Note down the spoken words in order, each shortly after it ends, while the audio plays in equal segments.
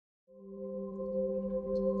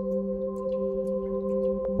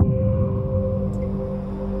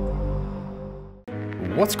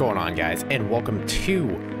What's going on, guys, and welcome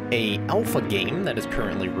to a alpha game that is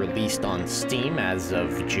currently released on Steam as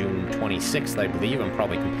of June 26th, I believe. I'm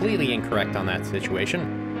probably completely incorrect on that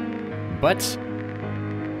situation, but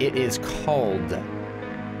it is called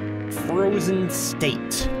Frozen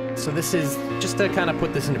State. So this is, just to kind of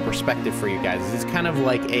put this into perspective for you guys, it's kind of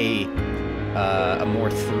like a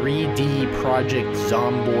more 3D Project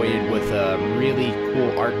Zomboid with a really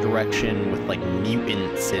cool art direction with like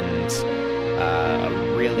mutants and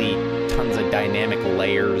really tons of dynamic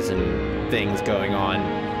layers and things going on.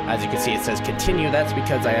 As you can see, it says continue. That's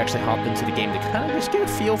because I actually hopped into the game to kind of just get a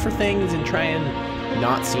feel for things and try and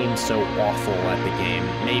not seem so awful at the game.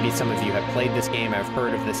 Maybe some of you have played this game, have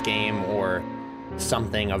heard of this game, or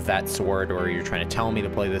something of that sort, or you're trying to tell me to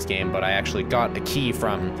play this game, but I actually got a key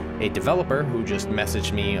from a developer who just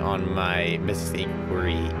messaged me on my business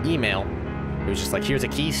inquiry email. It was just like, here's a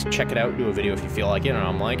key, check it out, do a video if you feel like it, and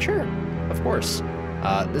I'm like, sure, of course.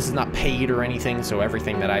 This is not paid or anything, so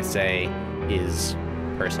everything that I say is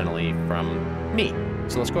personally from me.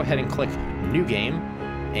 So let's go ahead and click New Game,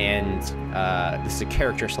 and this is a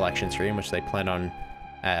character selection screen, which they plan on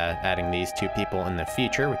adding these two people in the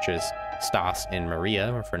future, which is Stas and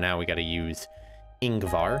Maria. For now, we got to use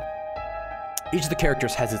Ingvar. Each of the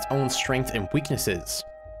characters has its own strengths and weaknesses,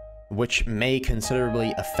 which may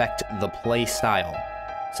considerably affect the play style.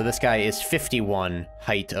 So this guy is 51,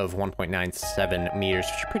 height of 1.97 meters,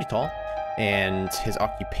 which is pretty tall, and his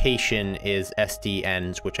occupation is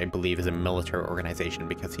SDNs, which I believe is a military organization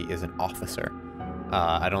because he is an officer.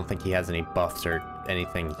 I don't think he has any buffs or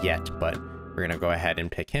anything yet, but we're gonna go ahead and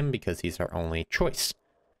pick him because he's our only choice.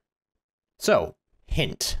 So,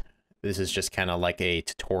 hint. This is just kind of like a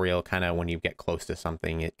tutorial, kind of when you get close to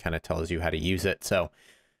something, it kind of tells you how to use it. So,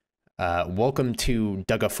 welcome to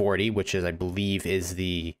Duga 40, which is, I believe, is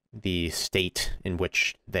the state in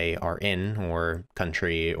which they are in, or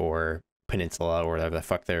country, or peninsula, or whatever the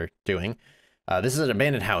fuck they're doing. This is an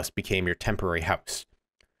abandoned house, became your temporary house.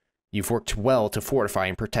 You've worked well to fortify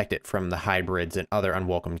and protect it from the hybrids and other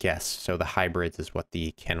unwelcome guests. So the hybrids is what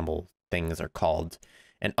the cannibal things are called,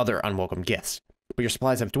 and other unwelcome guests. But your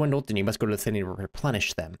supplies have dwindled, and you must go to the city to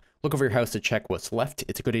replenish them. Look over your house to check what's left.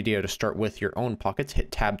 It's a good idea to start with your own pockets.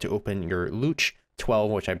 Hit tab to open your loot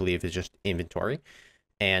 12, which I believe is just inventory.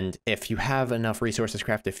 And if you have enough resources,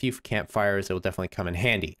 craft a few campfires. It will definitely come in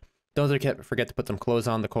handy. Don't forget to put some clothes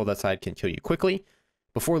on. The cold outside can kill you quickly.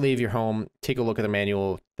 Before leave your home, take a look at the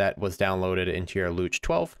manual that was downloaded into your loot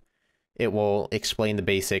 12. It will explain the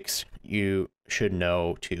basics you should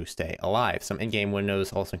know to stay alive. Some in-game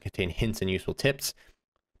windows also contain hints and useful tips.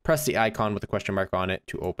 Press the icon with a question mark on it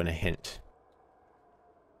to open a hint.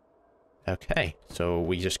 Okay, so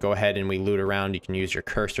we just go ahead and we loot around. You can use your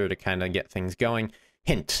cursor to kind of get things going.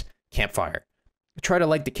 Hint, campfire. Try to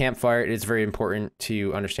light the campfire. It is very important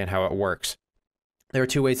to understand how it works. There are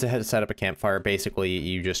two ways to set up a campfire. Basically,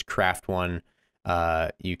 you just craft one.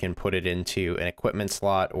 You can put it into an equipment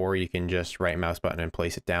slot, or you can just right mouse button and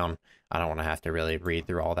place it down. I don't want to have to really read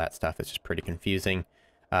through all that stuff. It's just pretty confusing.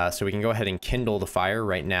 So we can go ahead and kindle the fire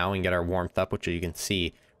right now and get our warmth up, which you can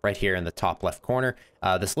see right here in the top left corner.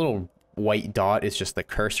 This little white dot is just the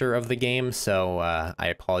cursor of the game, so I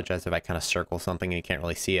apologize if I kind of circle something and you can't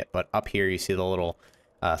really see it. But up here you see the little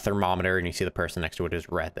thermometer, and you see the person next to it is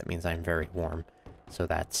red. That means I'm very warm. So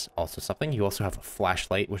that's also something. You also have a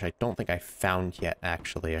flashlight, which I don't think I found yet,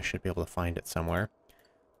 actually. I should be able to find it somewhere.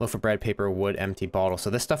 Loaf of bread, paper, wood, empty bottle. So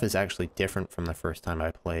this stuff is actually different from the first time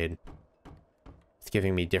I played. It's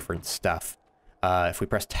giving me different stuff. If we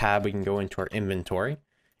press tab, we can go into our inventory,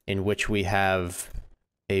 in which we have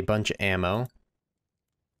a bunch of ammo.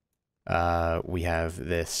 We have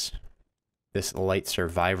this light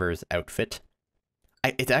survivor's outfit.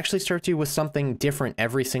 It actually starts you with something different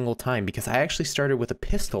every single time, because I actually started with a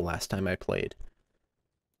pistol last time I played.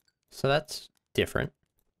 So that's different.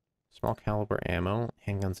 Small caliber ammo,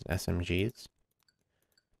 handguns and SMGs.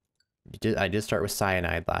 I did start with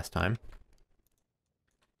cyanide last time.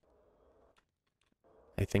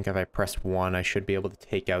 I think if I press 1, I should be able to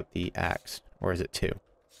take out the axe. Or is it 2?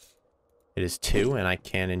 It is 2, and I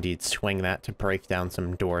can indeed swing that to break down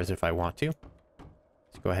some doors if I want to.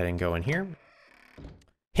 Let's go ahead and go in here.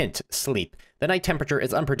 Hint, sleep. The night temperature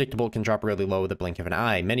is unpredictable, can drop really low with the blink of an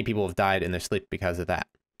eye. Many people have died in their sleep because of that.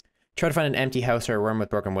 Try to find an empty house or a room with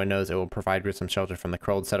broken windows. It will provide you with some shelter from the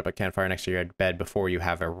cold. Set up a campfire next to your bed before you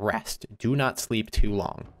have a rest. Do not sleep too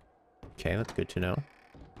long. Okay, that's good to know.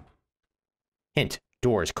 Hint,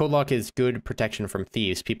 doors. Code lock is good protection from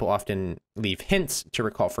thieves. People often leave hints to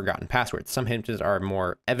recall forgotten passwords. Some hints are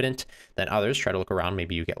more evident than others. Try to look around,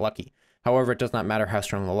 maybe you get lucky. However, it does not matter how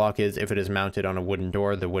strong the lock is. If it is mounted on a wooden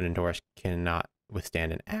door, the wooden doors cannot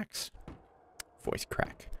withstand an axe. Voice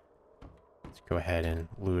crack. Let's go ahead and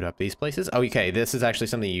loot up these places. Oh, okay, this is actually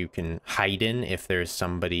something you can hide in if there's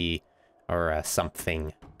somebody or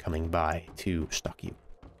something coming by to stalk you.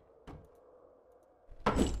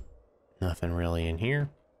 Nothing really in here.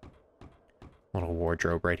 Little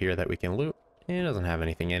wardrobe right here that we can loot. It doesn't have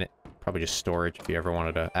anything in it. Probably just storage if you ever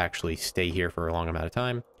wanted to actually stay here for a long amount of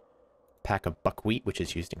time. Pack of buckwheat, which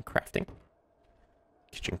is used in crafting.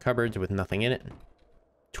 Kitchen cupboards with nothing in it.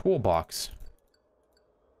 Toolbox.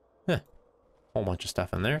 Huh. Whole bunch of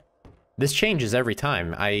stuff in there. This changes every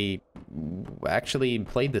time. I actually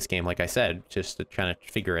played this game, like I said, just to try to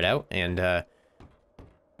figure it out, and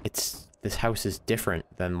this house is different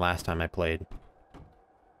than last time I played.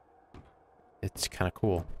 It's kind of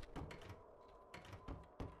cool.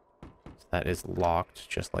 So that is locked,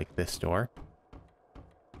 just like this door.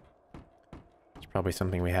 It's probably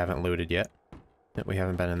something we haven't looted yet. That we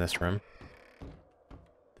haven't been in this room.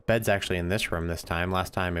 The bed's actually in this room this time.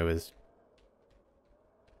 Last time it was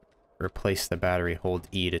replace the battery, hold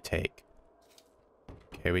E to take.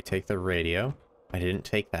 Okay, we take the radio. I didn't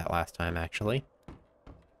take that last time, actually.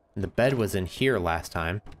 And the bed was in here last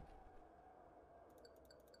time.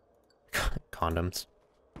 Condoms.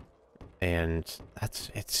 And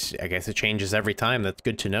I guess it changes every time. That's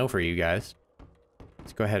good to know for you guys.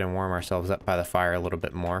 Let's go ahead and warm ourselves up by the fire a little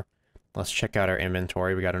bit more. Let's check out our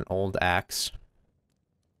inventory. We got an old axe.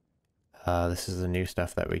 This is the new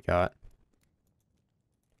stuff that we got.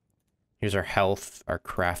 Here's our health, our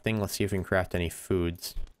crafting. Let's see if we can craft any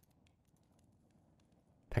foods.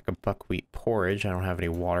 Pack of buckwheat porridge. I don't have any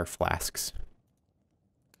water flasks.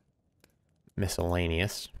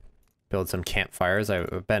 Miscellaneous. Build some campfires.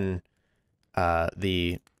 I've been...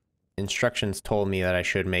 the instructions told me that I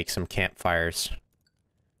should make some campfires.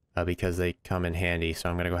 Because they come in handy, so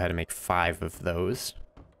I'm going to go ahead and make 5 of those.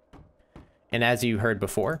 And as you heard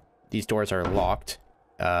before, these doors are locked.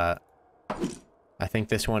 I think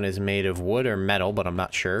this one is made of wood or metal, but I'm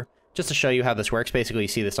not sure. Just to show you how this works, basically you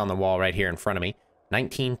see this on the wall right here in front of me.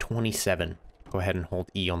 1927. Go ahead and hold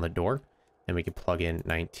E on the door, and we can plug in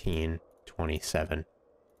 1927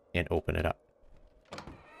 and open it up.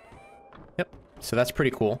 Yep, so that's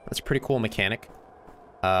pretty cool. That's a pretty cool mechanic.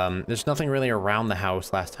 There's nothing really around the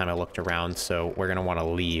house last time I looked around, so we're going to want to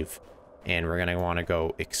leave, and we're going to want to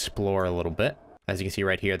go explore a little bit. As you can see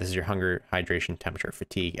right here, this is your hunger, hydration, temperature,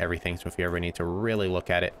 fatigue, everything, so if you ever need to really look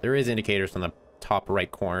at it, there is indicators on the top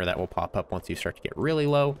right corner that will pop up once you start to get really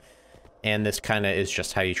low, and this kind of is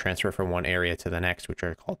just how you transfer from one area to the next, which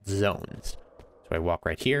are called zones. So I walk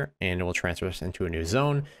right here, and it will transfer us into a new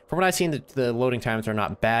zone. From what I've seen, the loading times are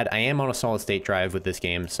not bad. I am on a solid-state drive with this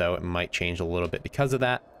game, so it might change a little bit because of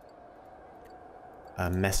that. A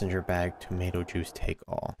messenger bag, tomato juice, take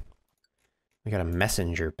all. We got a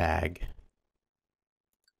messenger bag.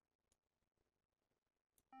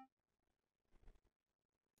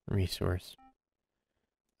 Resource.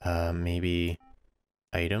 Maybe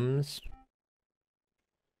items.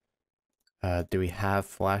 Do we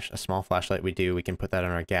have a small flashlight? We do. We can put that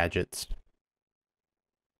on our gadgets.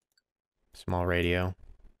 Small radio.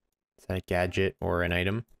 Is that a gadget or an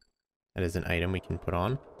item? That is an item we can put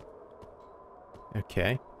on.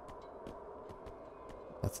 Okay.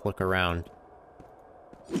 Let's look around.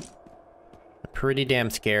 I'm pretty damn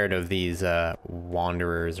scared of these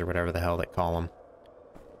wanderers or whatever the hell they call them.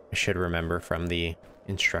 I should remember from the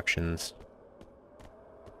instructions.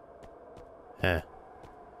 Huh.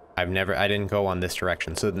 I didn't go on this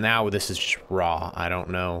direction, so now this is just raw. I don't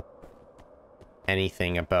know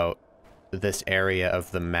anything about this area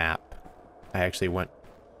of the map. I actually went...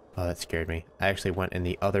 Oh, that scared me. I actually went in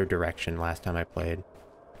the other direction last time I played.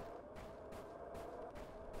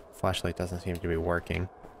 Flashlight doesn't seem to be working.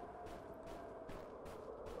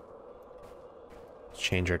 Let's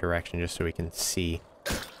change our direction just so we can see.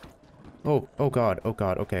 Oh god,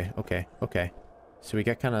 okay. So we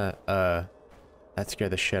got kind of, that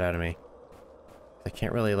scared the shit out of me. I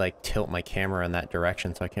can't really, like, tilt my camera in that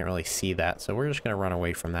direction, so I can't really see that. So we're just gonna run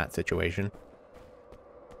away from that situation.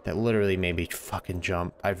 That literally made me fucking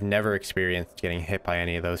jump. I've never experienced getting hit by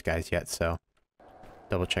any of those guys yet, so...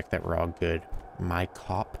 Double check that we're all good. My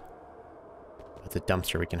cop. It's a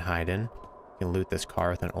dumpster we can hide in. We can loot this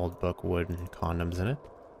car with an old book, wood, and condoms in it.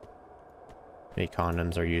 Maybe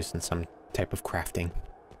condoms are used in some type of crafting.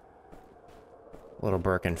 Little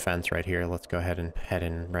Birkin fence right here. Let's go ahead and head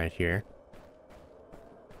in right here.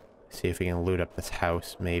 See if we can loot up this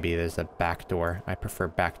house. Maybe there's a back door. I prefer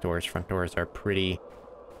back doors. Front doors are pretty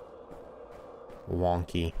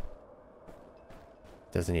wonky.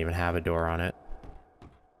 Doesn't even have a door on it.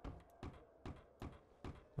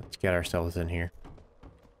 Let's get ourselves in here.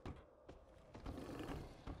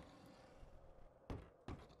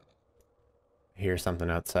 hear something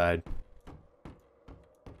outside.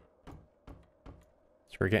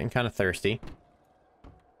 So we're getting kind of thirsty.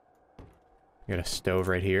 We got a stove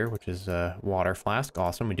right here, which is a water flask.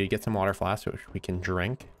 Awesome. We did get some water flasks, which we can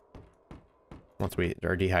drink once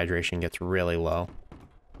our dehydration gets really low.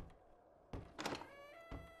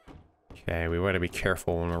 Okay, we want to be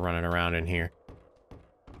careful when we're running around in here.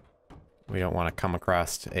 We don't want to come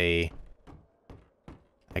across a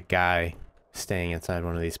guy staying inside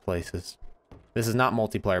one of these places. This is not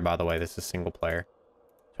multiplayer, by the way. This is single player.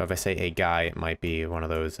 So if I say a guy, it might be one of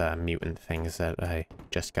those mutant things that I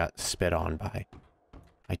just got spit on by.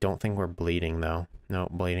 I don't think we're bleeding, though. No,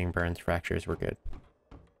 bleeding, burns, fractures, we're good.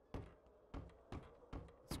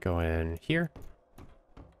 Let's go in here.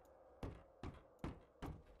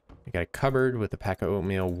 We got a cupboard with a pack of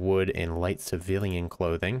oatmeal, wood, and light civilian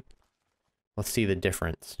clothing. Let's see the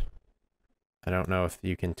difference. I don't know if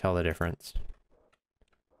you can tell the difference.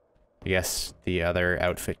 I guess the other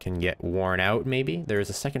outfit can get worn out, maybe? There is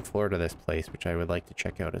a second floor to this place, which I would like to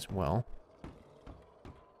check out as well.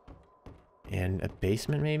 And a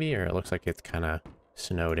basement, maybe? Or it looks like it's kind of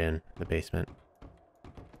snowed in, the basement.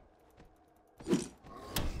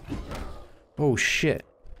 Oh, shit.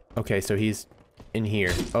 Okay, so he's in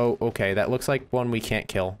here. Oh, okay, that looks like one we can't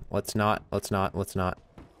kill. Let's not.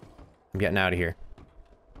 I'm getting out of here.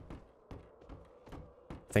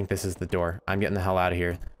 I think this is the door. I'm getting the hell out of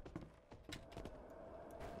here.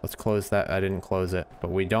 Let's close that. I didn't close it.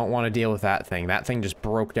 But we don't want to deal with that thing. That thing just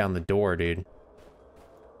broke down the door, dude.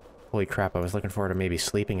 Holy crap, I was looking forward to maybe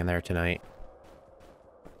sleeping in there tonight.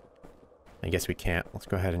 I guess we can't. Let's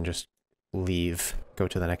go ahead and just leave. Go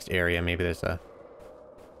to the next area. Maybe there's a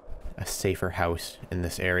safer house in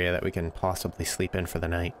this area that we can possibly sleep in for the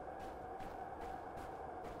night.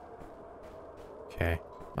 Okay.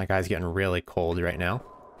 My guy's getting really cold right now.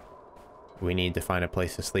 We need to find a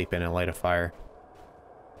place to sleep in and light a fire.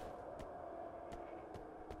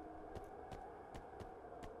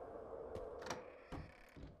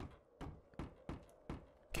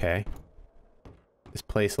 Okay. This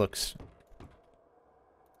place looks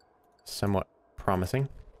somewhat promising.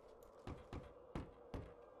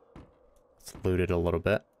 Let's loot it a little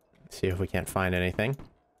bit. See if we can't find anything.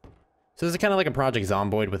 So this is kind of like a Project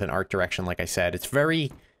Zomboid with an art direction, like I said. It's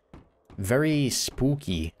very, very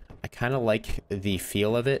spooky. I kind of like the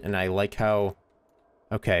feel of it, and I like how...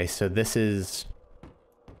 Okay, so this is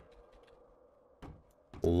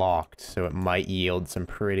locked, so it might yield some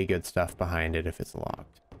pretty good stuff behind it if it's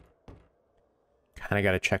locked. Kind of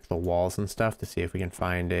got to check the walls and stuff to see if we can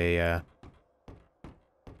find a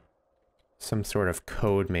some sort of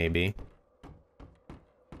code, maybe.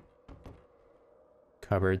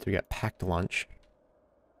 Cupboards, we got packed lunch.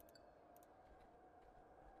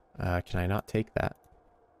 Can I not take that?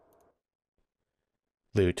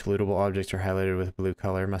 Loot. Lootable objects are highlighted with blue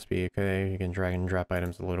color. Must be okay. You can drag and drop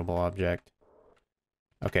items to lootable object.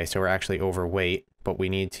 Okay, so we're actually overweight, but we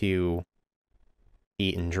need to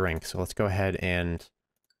eat and drink. So let's go ahead and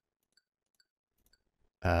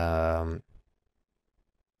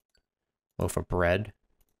loaf of bread.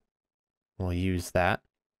 We'll use that.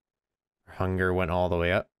 Our hunger went all the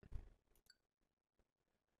way up.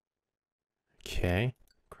 Okay.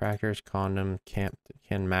 Crackers, condom, canned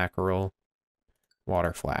mackerel,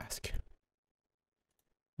 water flask.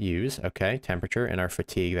 Use. Okay. Temperature and our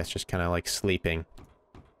fatigue. That's just kind of like sleeping.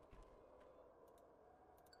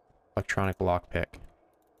 Electronic lockpick.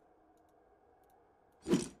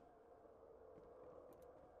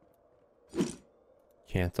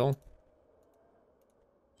 Cancel.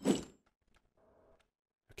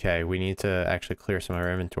 Okay, we need to actually clear some of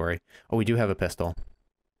our inventory. Oh, we do have a pistol.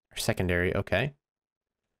 Our secondary, okay.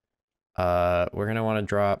 We're gonna want to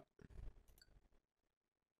drop...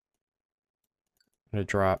 I'm gonna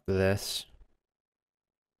drop this.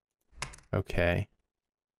 Okay.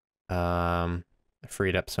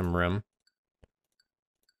 Freed up some room.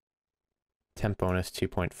 Temp bonus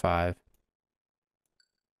 2.5.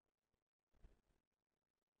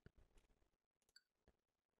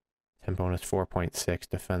 Temp bonus 4.6.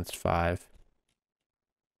 Defense 5.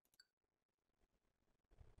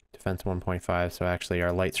 Defense 1.5. So actually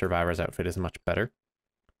our light survivor's outfit is much better.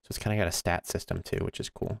 So it's kind of got a stat system too, which is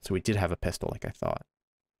cool. So we did have a pistol like I thought.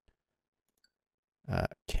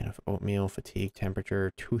 Can of oatmeal, fatigue,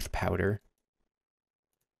 temperature, tooth powder.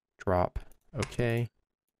 Drop. Okay.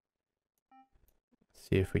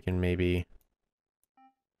 See if we can maybe...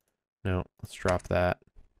 No, let's drop that.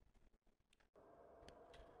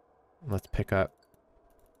 Let's pick up...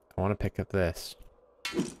 I want to pick up this.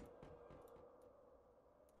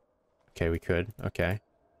 Okay, we could. Okay.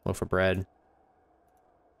 Loaf of bread.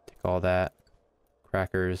 Take all that.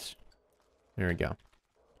 Crackers. There we go.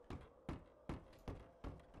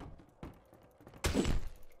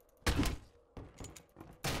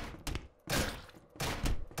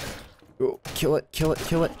 Oh, kill it, kill it,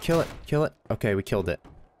 kill it, kill it, kill it. Okay, we killed it.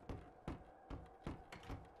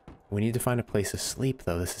 We need to find a place to sleep,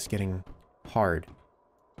 though. This is getting hard.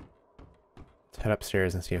 Let's head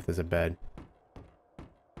upstairs and see if there's a bed.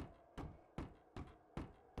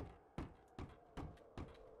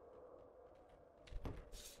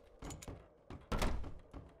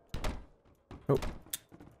 Oh.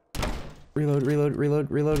 Reload, reload,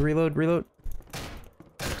 reload, reload, reload, reload.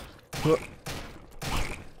 Oh.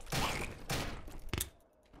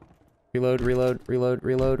 Reload, reload, reload,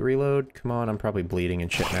 reload, reload. Come on, I'm probably bleeding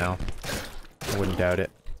and shit now. I wouldn't doubt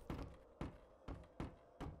it.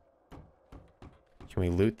 Can we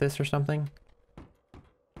loot this or something?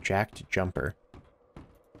 Jacked jumper.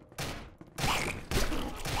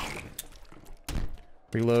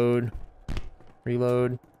 Reload.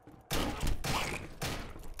 Reload.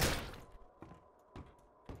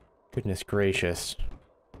 Goodness gracious.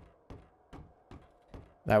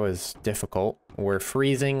 That was difficult. We're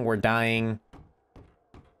freezing, we're dying.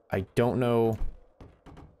 I don't know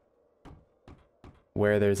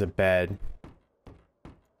where there's a bed.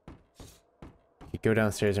 You could go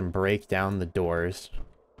downstairs and break down the doors.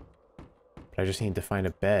 But I just need to find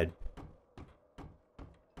a bed.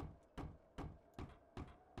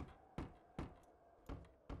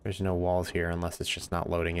 There's no walls here unless it's just not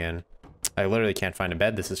loading in. I literally can't find a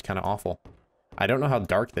bed. This is kind of awful. I don't know how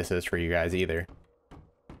dark this is for you guys either.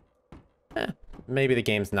 Maybe the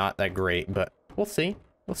game's not that great, but we'll see.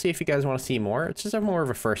 We'll see if you guys want to see more. It's just more of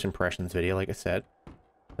a first impressions video, like I said.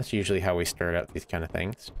 That's usually how we start out these kind of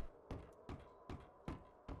things.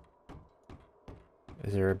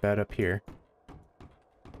 Is there a bed up here?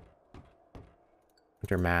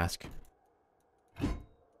 Winter mask.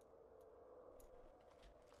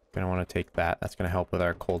 Gonna want to take that. That's gonna help with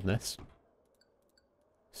our coldness.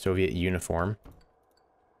 Soviet uniform.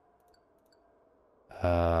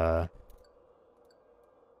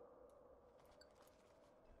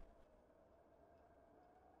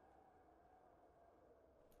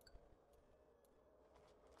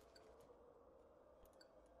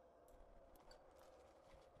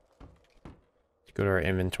 Let's go to our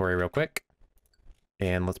inventory real quick.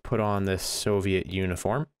 And let's put on this Soviet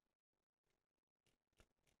uniform.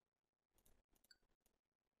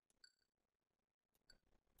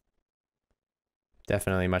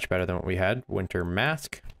 Definitely much better than what we had. Winter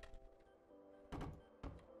mask.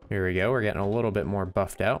 Here we go. We're getting a little bit more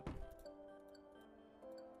buffed out.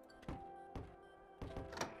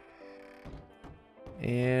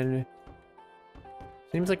 And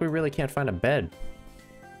seems like we really can't find a bed.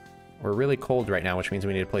 We're really cold right now, which means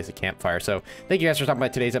we need to place a campfire. So thank you guys for stopping by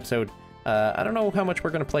today's episode. I don't know how much we're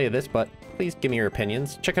going to play of this, but please give me your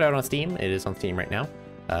opinions. Check it out on Steam. It is on Steam right now.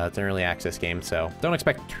 It's an early access game, so don't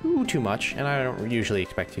expect too much, and I don't usually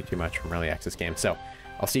expect too much from early access games. So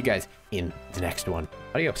I'll see you guys in the next one.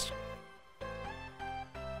 Adios.